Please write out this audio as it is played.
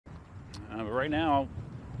But right now,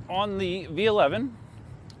 on the V11,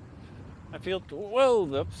 I feel,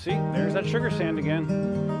 whoa, see, there's that sugar sand again.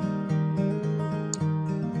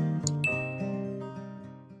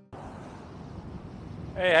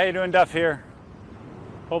 Hey, how you doing? Duff here.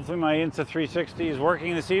 Hopefully my Insta360 is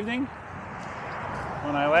working this evening.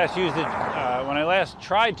 When I last used it, when I last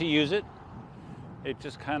tried to use it, it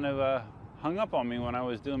just kind of hung up on me when I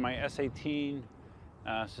was doing my S18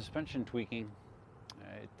 suspension tweaking.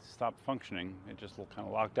 It stopped functioning. It just kind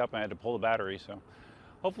of locked up and I had to pull the battery. So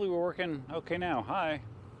hopefully we're working okay now. Hi.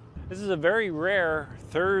 This is a very rare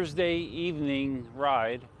Thursday evening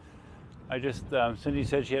ride. I just, Cindy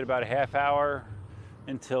said she had about a half hour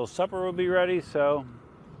until supper will be ready. So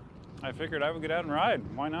I figured I would get out and ride.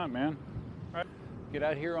 Why not, man? Right. Get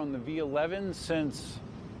out here on the V11 since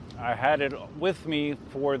I had it with me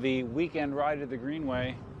for the weekend ride at the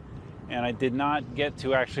Greenway and I did not get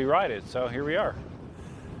to actually ride it. So here we are,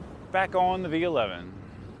 back on the V11.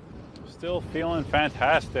 Still feeling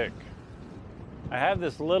fantastic. I have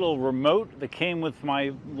this little remote that came with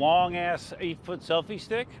my long ass 8-foot selfie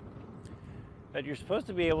stick that you're supposed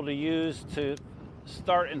to be able to use to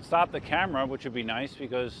start and stop the camera, which would be nice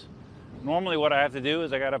because normally what I have to do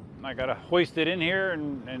is I gotta hoist it in here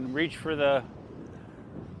and reach for the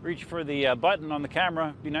button on the camera.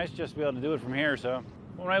 It'd be nice just to be able to do it from here. So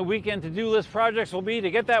one of my weekend to-do list projects will be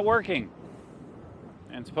to get that working.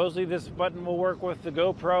 And supposedly this button will work with the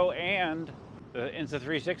GoPro and the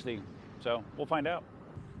Insta360. So we'll find out.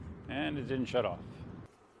 And it didn't shut off.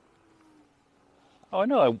 Oh, I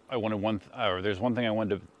know I wanted there's one thing I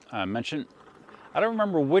wanted to mention. I don't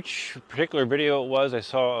remember which particular video it was I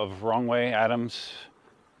saw of Wrong Way Adams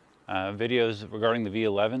videos regarding the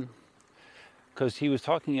V11. Because he was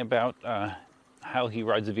talking about how he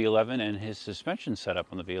rides the V11 and his suspension setup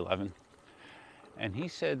on the V11. And he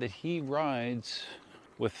said that he rides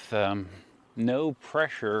with no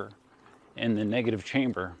pressure in the negative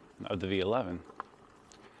chamber of the V11.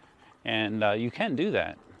 And you can do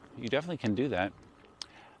that. You definitely can do that.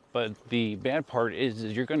 But the bad part is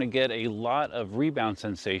you're going to get a lot of rebound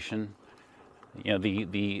sensation. You know,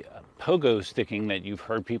 the pogo sticking that you've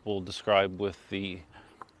heard people describe with the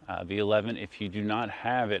V11, if you do not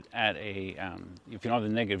have it at a, if you don't have the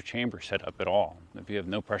negative chamber set up at all, if you have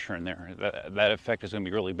no pressure in there, that effect is going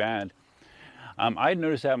to be really bad. I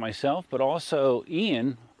noticed that myself, but also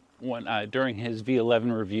Ian, when during his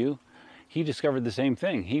V11 review, he discovered the same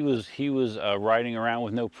thing. He was riding around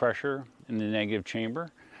with no pressure in the negative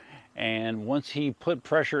chamber, and once he put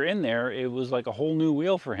pressure in there, it was like a whole new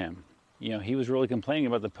wheel for him. You know, he was really complaining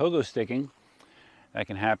about the pogo sticking. That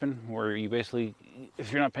can happen where you basically,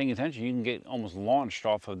 if you're not paying attention, you can get almost launched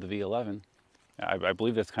off of the V11. I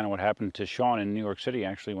believe that's kind of what happened to Sean in New York City,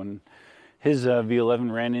 actually, when his V11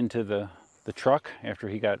 ran into the truck after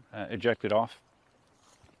he got ejected off.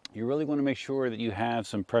 You really want to make sure that you have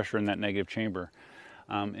some pressure in that negative chamber.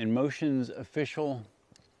 Inmotion's official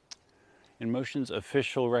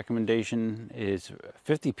recommendation is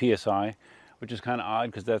 50 PSI, which is kind of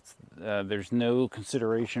odd because that's there's no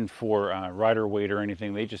consideration for rider weight or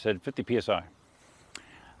anything. They just said 50 PSI.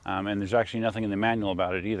 And there's actually nothing in the manual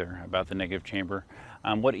about it either, about the negative chamber.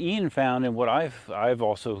 What Ian found and what I've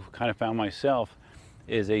also kind of found myself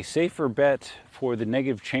is a safer bet for the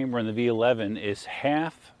negative chamber in the V11 is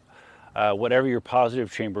half whatever your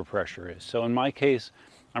positive chamber pressure is. So in my case,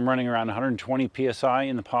 I'm running around 120 PSI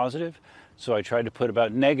in the positive. So I tried to put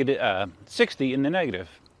about negative 60 in the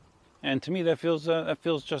negative. And to me, that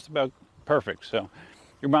feels just about perfect. So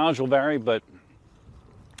your mileage will vary, but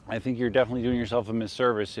I think you're definitely doing yourself a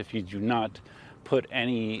misservice if you do not put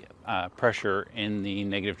any pressure in the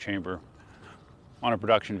negative chamber on a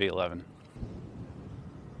production V11.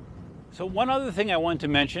 So one other thing I wanted to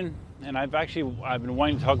mention, and I've been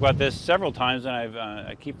wanting to talk about this several times, and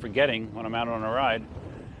I keep forgetting when I'm out on a ride,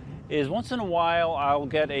 is once in a while I'll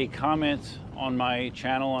get a comment on my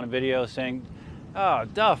channel on a video saying, "Oh,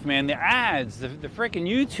 Duff, man, the ads, the freaking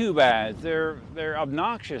YouTube ads, they're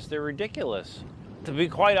obnoxious, they're ridiculous." To be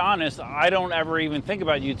quite honest, I don't ever even think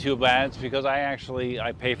about YouTube ads because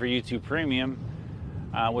I pay for YouTube Premium,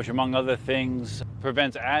 which among other things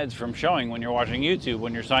prevents ads from showing when you're watching YouTube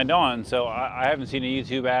when you're signed on. So I haven't seen a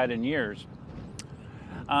YouTube ad in years.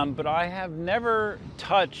 But I have never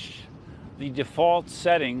touched the default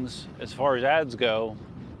settings as far as ads go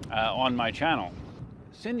on my channel.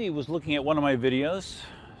 Cindy was looking at one of my videos.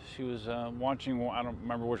 She was watching, I don't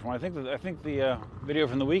remember which one, I think the video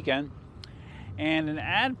from the weekend, and an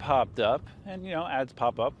ad popped up, and you know, ads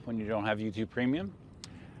pop up when you don't have YouTube Premium.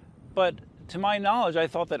 But to my knowledge, I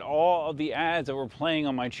thought that all of the ads that were playing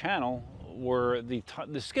on my channel were the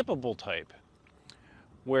skippable type,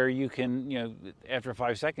 where you can, you know, after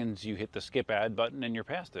 5 seconds, you hit the skip ad button and you're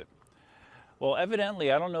past it. Well,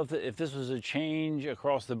 evidently, I don't know if this was a change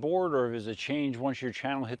across the board or if it's a change once your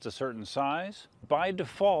channel hits a certain size. By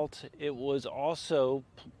default, it was also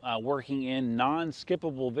working in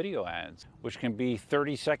non-skippable video ads, which can be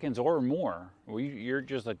 30 seconds or more. You're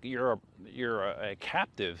just like, you're a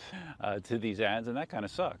captive to these ads, and that kind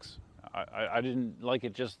of sucks. I didn't like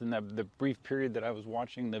it just in the brief period that I was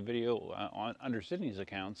watching the video under Sydney's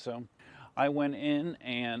account. So I went in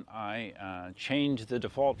and I changed the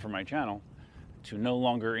default for my channel to no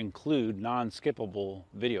longer include non-skippable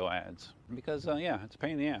video ads, because yeah, it's a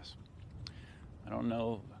pain in the ass. I don't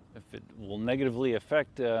know if it will negatively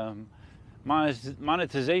affect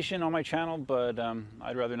monetization on my channel, but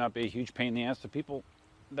I'd rather not be a huge pain in the ass to people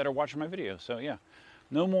that are watching my videos. So yeah,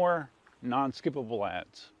 no more non-skippable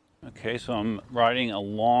ads. Okay, so I'm riding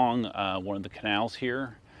along one of the canals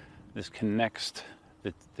here. This connects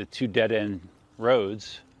the two dead-end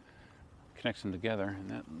roads, connects them together, and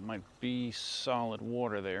that might be solid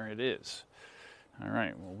water there. It is. All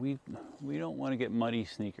right, well, we don't want to get muddy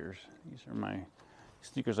sneakers. These are my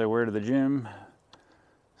sneakers I wear to the gym.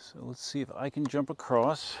 So let's see if I can jump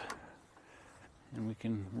across and we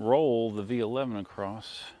can roll the V11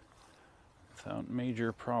 across without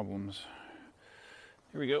major problems.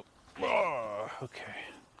 Here we go. Oh,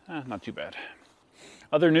 okay, not too bad.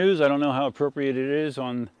 Other news, I don't know how appropriate it is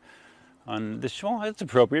on this. Well, it's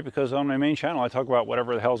appropriate because on my main channel I talk about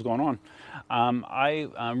whatever the hell's going on.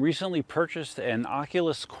 I recently purchased an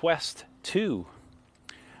Oculus Quest 2.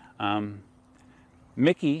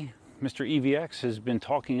 Mickey, Mr. EVX, has been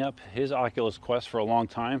talking up his Oculus Quest for a long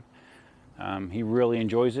time. He really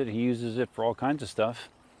enjoys it. He uses it for all kinds of stuff.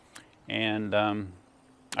 And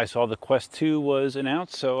I saw the Quest 2 was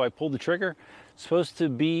announced, so I pulled the trigger. It's supposed to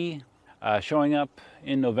be showing up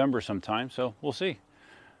in November sometime, so we'll see.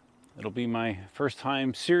 It'll be my first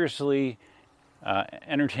time seriously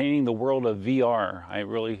entertaining the world of VR.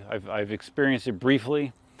 I've experienced it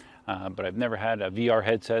briefly, but I've never had a VR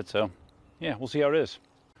headset, so yeah, we'll see how it is.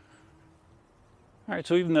 All right,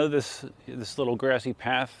 so even though this little grassy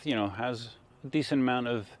path, you know, has a decent amount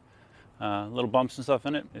of little bumps and stuff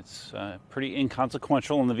in it, it's pretty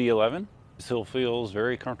inconsequential in the V11. It still feels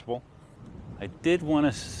very comfortable. I did want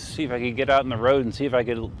to see if I could get out on the road and see if I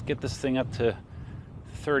could get this thing up to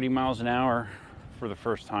 30 miles an hour for the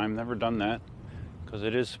first time. Never done that because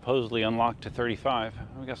it is supposedly unlocked to 35.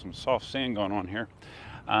 We got some soft sand going on here.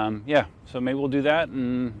 Yeah, so maybe we'll do that,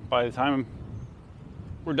 and by the time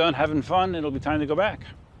we're done having fun, it'll be time to go back.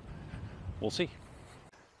 We'll see.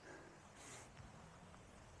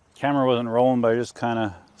 Camera wasn't rolling, but I just kind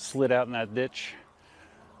of slid out in that ditch,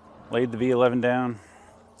 laid the V11 down.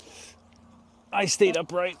 I stayed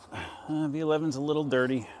upright. V11's a little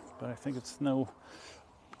dirty, but I think it's no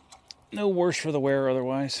worse for the wear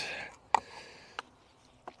otherwise.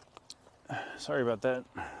 Sorry about that,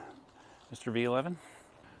 Mr. V11.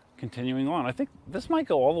 Continuing on, I think this might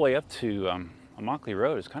go all the way up to Immokalee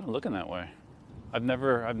Road. It's kind of looking that way. I've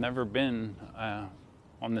never been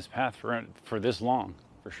on this path for this long,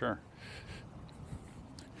 for sure.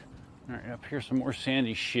 All right, up here some more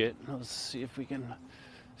sandy shit. Let's see if we can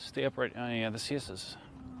stay upright. Oh yeah, this is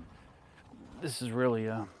really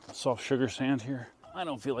soft sugar sand here. I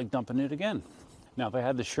don't feel like dumping it again. Now, if I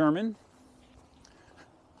had the Sherman,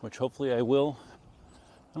 which hopefully I will,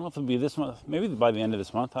 I don't know if it'll be this month, maybe by the end of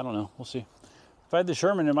this month, I don't know, we'll see. If I had the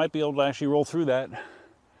Sherman, I might be able to actually roll through that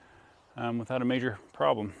without a major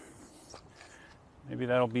problem. Maybe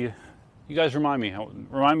that'll be, you guys remind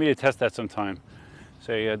me to test that sometime.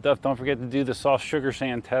 Say, Duff, don't forget to do the soft sugar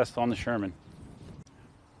sand test on the Sherman.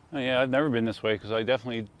 Oh yeah, I've never been this way because I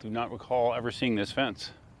definitely do not recall ever seeing this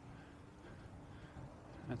fence.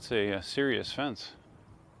 That's a serious fence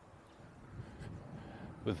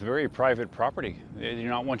with very private property. They do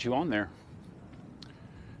not want you on there.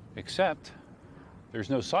 Except there's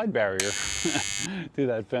no side barrier to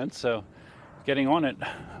that fence, so getting on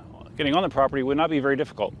the property would not be very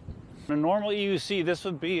difficult. In a normal EUC, this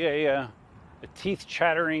would be a teeth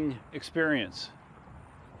chattering experience,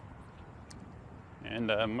 and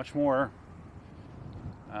much more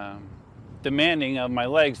demanding of my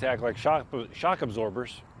legs to act like shock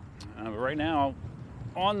absorbers. But right now,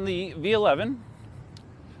 on the V11,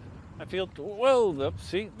 I feel, whoa,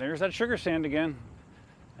 see, there's that sugar sand again.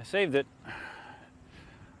 I saved it.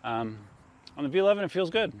 On the V11, it feels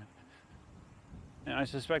good. And I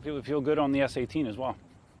suspect it would feel good on the S18 as well.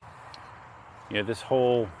 Yeah, this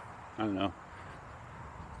whole, I don't know,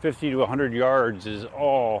 50 to 100 yards is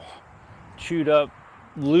all chewed up,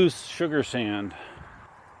 loose sugar sand.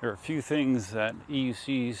 There are a few things that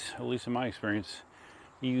EUCs, at least in my experience,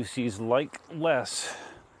 EUCs like less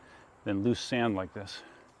than loose sand like this.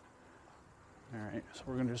 All right, so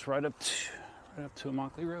we're gonna just ride up to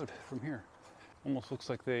Immokalee Road from here. Almost looks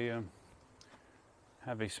like they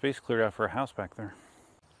have a space cleared out for a house back there.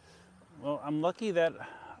 Well, I'm lucky that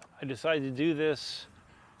I decided to do this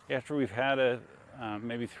after we've had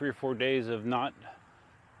maybe 3 or 4 days of not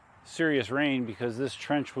serious rain, because this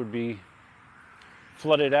trench would be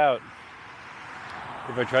flooded out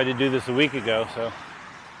if I tried to do this a week ago. So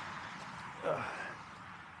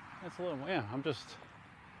that's a little, yeah, it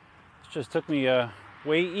just took me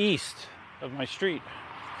way east of my street.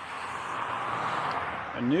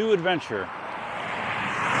 A new adventure.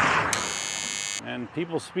 And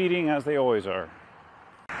people speeding as they always are.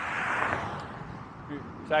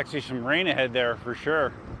 There's actually some rain ahead there for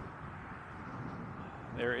sure.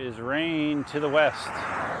 There is rain to the west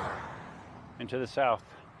and to the south.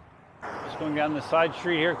 Just going down the side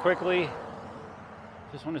street here quickly.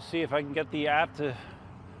 Just want to see if I can get the app to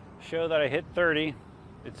show that I hit 30.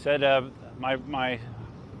 It said my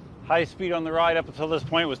high speed on the ride up until this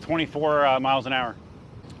point was 24 miles an hour.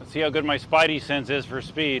 Let's see how good my spidey sense is for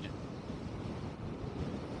speed.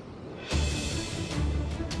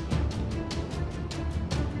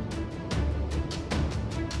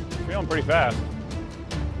 Feeling pretty fast.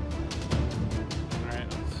 All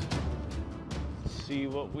right, let's see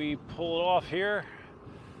what we pull off here.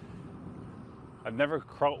 I've never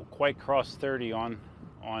quite crossed 30 on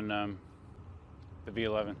the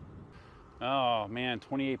V11. Oh man,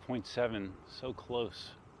 28.7, so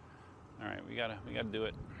close. All right, we gotta do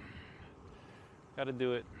it. Gotta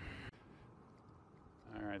do it.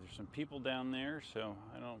 All right, there's some people down there, so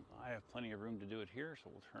I have plenty of room to do it here, so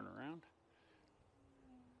we'll turn around.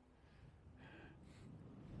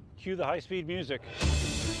 Cue the high-speed music.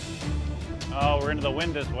 Oh, we're into the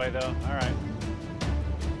wind this way, though. All right.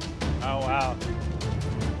 Oh, wow.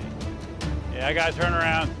 Yeah, I gotta turn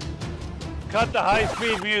around. Cut the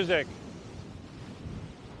high-speed music.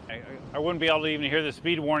 I wouldn't be able to even hear the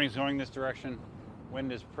speed warnings going this direction.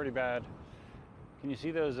 Wind is pretty bad. Can you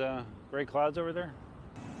see those gray clouds over there?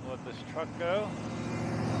 We'll let this truck go.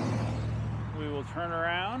 We will turn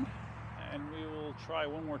around and we will try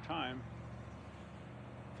one more time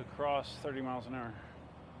to cross 30 miles an hour.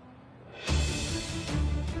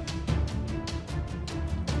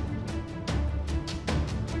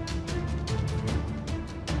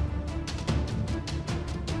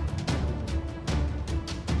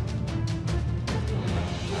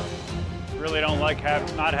 Really don't like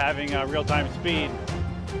not having real-time speed.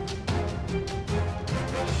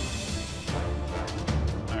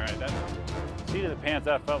 All right, that seat of the pants,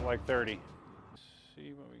 that felt like 30. Let's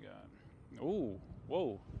see what we got. Ooh,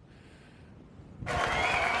 whoa.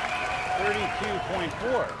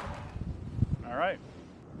 32.4. All right.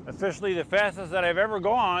 Officially the fastest that I've ever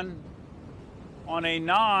gone on a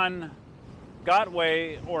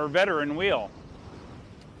non-Gotway or veteran wheel.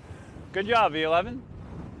 Good job, V11.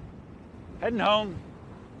 Heading home.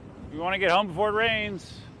 We want to get home before it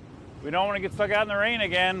rains. We don't want to get stuck out in the rain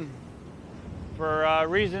again for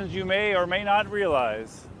reasons you may or may not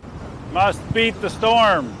realize. Must beat the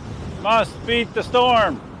storm. Must beat the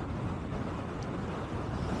storm.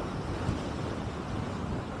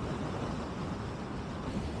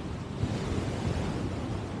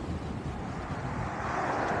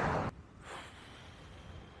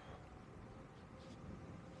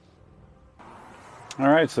 All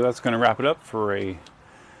right, so that's going to wrap it up for a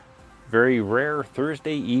very rare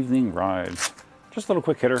Thursday evening ride. Just a little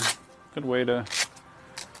quick hitter. Good way to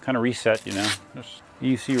kind of reset, you know. Just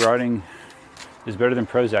EUC riding is better than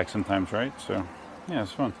Prozac sometimes, right? So, yeah,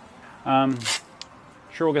 it's fun.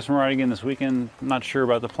 Sure, we'll get some riding in this weekend. I'm not sure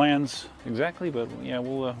about the plans exactly, but yeah,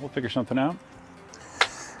 we'll figure something out.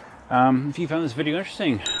 If you found this video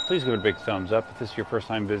interesting, please give it a big thumbs up. If this is your first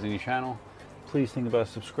time visiting the channel, please think about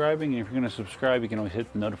subscribing, and if you're going to subscribe, you can always hit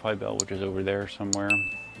the notify bell, which is over there somewhere.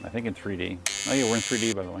 I think in 3D. Oh yeah, we're in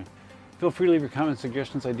 3D, by the way. Feel free to leave your comments,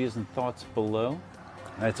 suggestions, ideas, and thoughts below.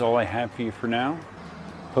 That's all I have for you for now.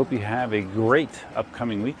 Hope you have a great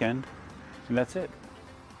upcoming weekend. And that's it.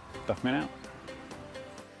 Duffman out.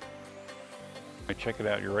 Check it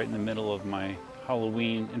out. You're right in the middle of my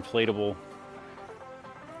Halloween inflatable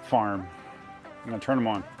farm. I'm going to turn them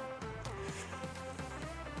on.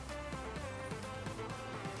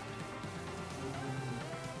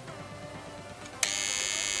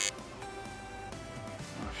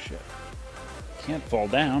 Can't fall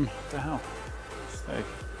down. What the hell? I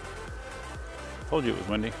told you it was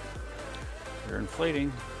windy. They're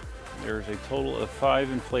inflating. There's a total of 5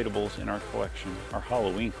 inflatables in our collection, our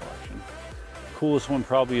Halloween collection. Coolest one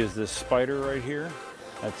probably is this spider right here.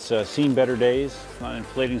 That's seen better days. It's not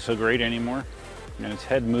inflating so great anymore. You know, its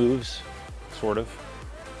head moves, sort of.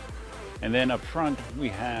 And then up front we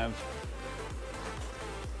have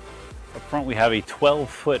a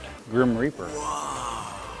 12-foot Grim Reaper.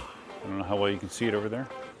 I don't know how well you can see it over there.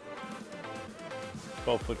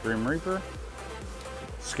 12-foot Grim Reaper.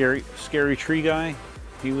 Scary tree guy.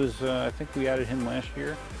 He was, I think we added him last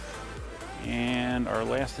year. And our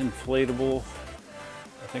last inflatable,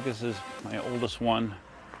 I think this is my oldest one.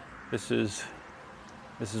 This is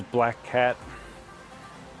Black Cat,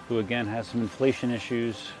 who again has some inflation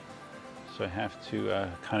issues. So I have to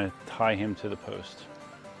kind of tie him to the post.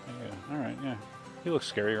 Yeah, all right, yeah. He looks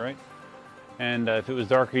scary, right? And if it was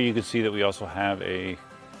darker, you could see that we also have a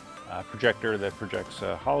projector that projects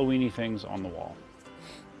Halloween-y things on the wall.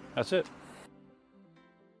 That's it.